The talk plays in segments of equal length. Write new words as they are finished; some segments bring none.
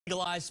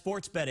Legalized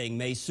sports betting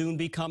may soon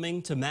be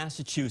coming to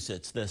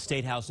Massachusetts. The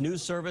State House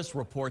News Service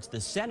reports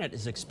the Senate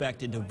is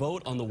expected to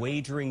vote on the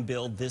wagering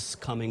bill this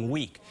coming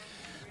week.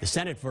 The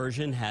Senate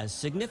version has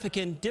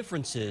significant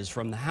differences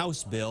from the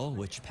House bill,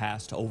 which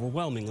passed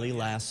overwhelmingly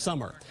last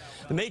summer.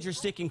 The major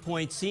sticking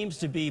point seems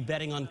to be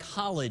betting on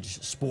college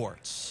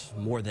sports.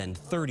 More than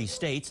 30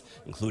 states,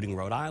 including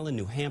Rhode Island,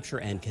 New Hampshire,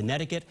 and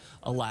Connecticut,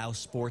 allow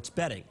sports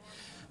betting.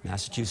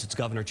 Massachusetts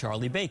Governor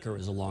Charlie Baker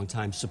is a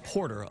longtime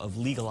supporter of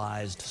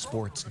legalized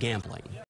sports gambling.